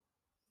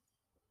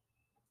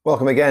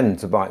Welcome again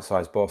to Bite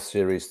Size Boss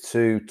Series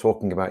 2,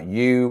 talking about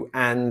you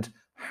and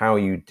how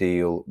you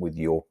deal with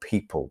your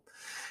people.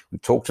 We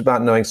talked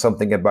about knowing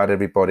something about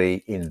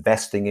everybody,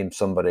 investing in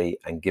somebody,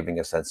 and giving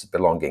a sense of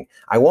belonging.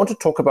 I want to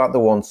talk about the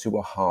ones who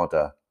are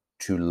harder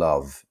to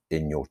love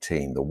in your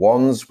team, the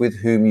ones with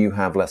whom you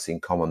have less in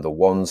common, the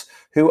ones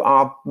who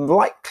are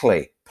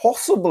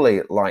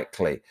possibly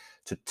likely,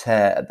 to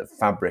tear at the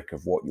fabric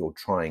of what you're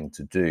trying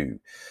to do.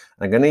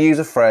 I'm going to use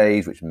a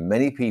phrase which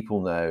many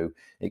people know.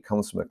 It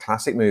comes from a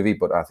classic movie,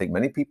 but I think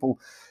many people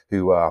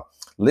who are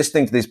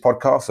listening to these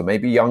podcasts or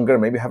maybe younger,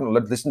 maybe haven't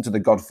listened to The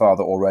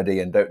Godfather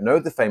already and don't know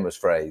the famous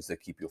phrase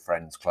that keep your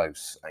friends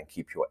close and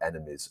keep your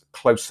enemies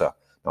closer.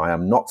 Now, I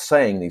am not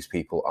saying these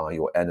people are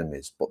your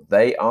enemies, but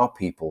they are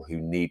people who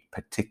need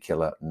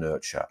particular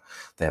nurture.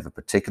 They have a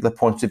particular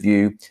point of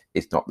view.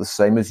 It's not the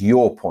same as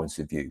your point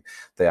of view.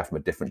 They are from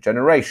a different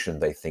generation.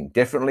 They think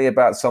differently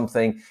about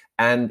something,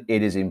 and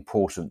it is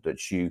important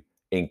that you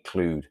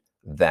include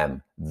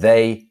them.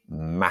 They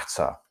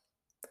matter.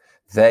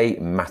 They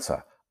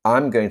matter.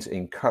 I'm going to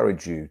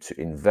encourage you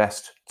to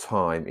invest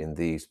time in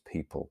these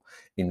people.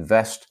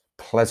 Invest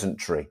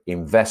pleasantry,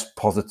 invest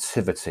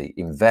positivity,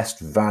 invest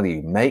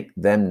value. Make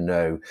them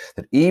know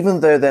that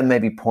even though there may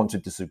be points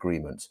of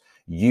disagreement,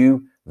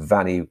 you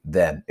value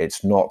them.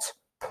 It's not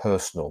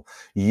personal.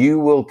 You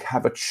will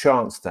have a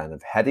chance then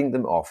of heading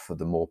them off for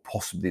the more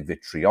possibly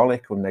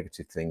vitriolic or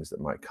negative things that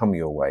might come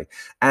your way.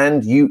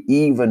 And you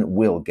even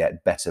will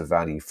get better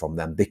value from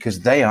them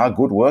because they are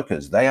good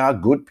workers. They are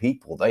good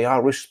people. They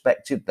are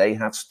respected. They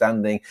have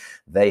standing.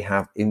 They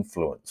have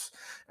influence.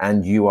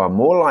 And you are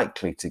more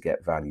likely to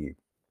get value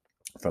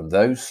from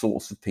those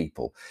sorts of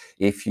people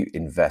if you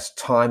invest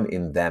time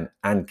in them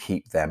and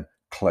keep them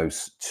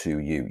close to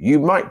you. You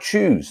might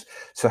choose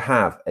to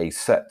have a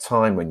set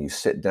time when you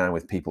sit down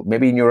with people,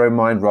 maybe in your own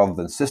mind rather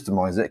than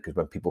systemize it, because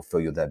when people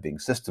feel they're being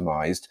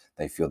systemized,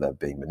 they feel they're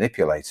being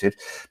manipulated.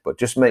 But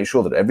just make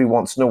sure that every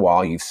once in a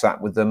while you've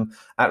sat with them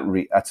at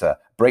a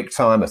break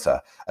time, at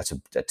a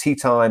tea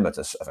time, at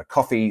a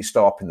coffee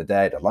stop in the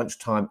day, at a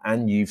lunchtime,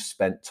 and you've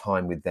spent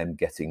time with them,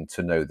 getting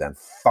to know them,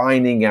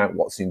 finding out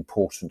what's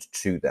important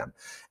to them,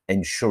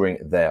 ensuring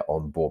they're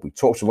on board. We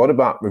talked a lot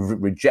about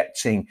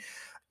rejecting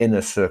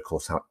inner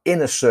circles, how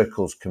inner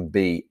circles can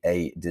be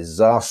a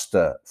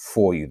disaster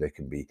for you. They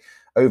can be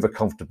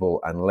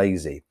overcomfortable and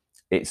lazy.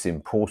 It's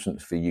important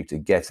for you to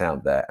get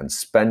out there and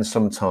spend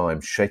some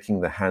time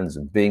shaking the hands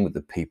and being with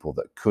the people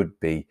that could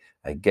be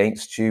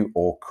against you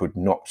or could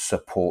not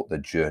support the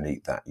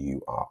journey that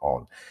you are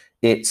on.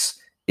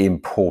 It's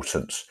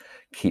important.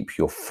 Keep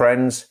your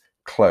friends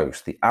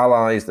close, the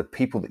allies, the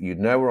people that you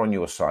know are on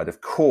your side.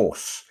 Of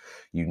course,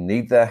 you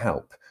need their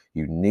help.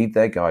 You need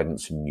their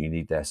guidance and you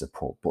need their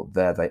support, but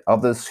there are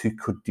others who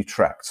could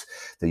detract.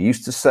 They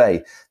used to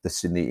say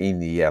that in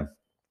the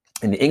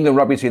England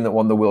rugby team that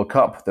won the World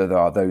Cup, there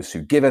are those who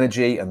give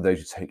energy and those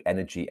who take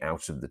energy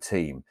out of the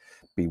team.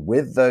 Be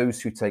with those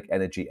who take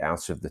energy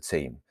out of the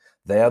team.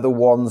 They are the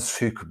ones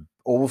who could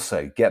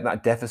also get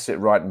that deficit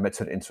right and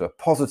turn it into a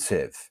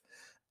positive.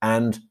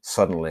 And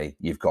suddenly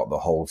you've got the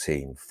whole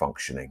team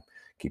functioning.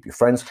 Keep your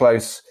friends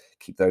close.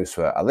 Keep those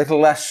who are a little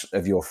less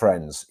of your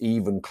friends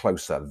even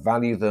closer.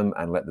 Value them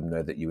and let them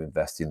know that you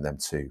invest in them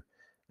too.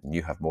 And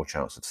you have more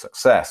chance of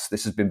success.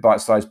 This has been Bite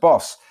Size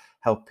Boss,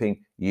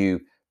 helping you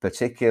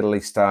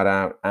particularly start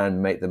out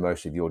and make the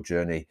most of your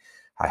journey.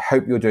 I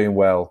hope you're doing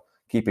well.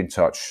 Keep in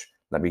touch.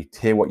 Let me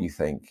hear what you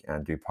think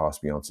and do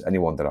pass me on to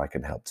anyone that I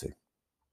can help to.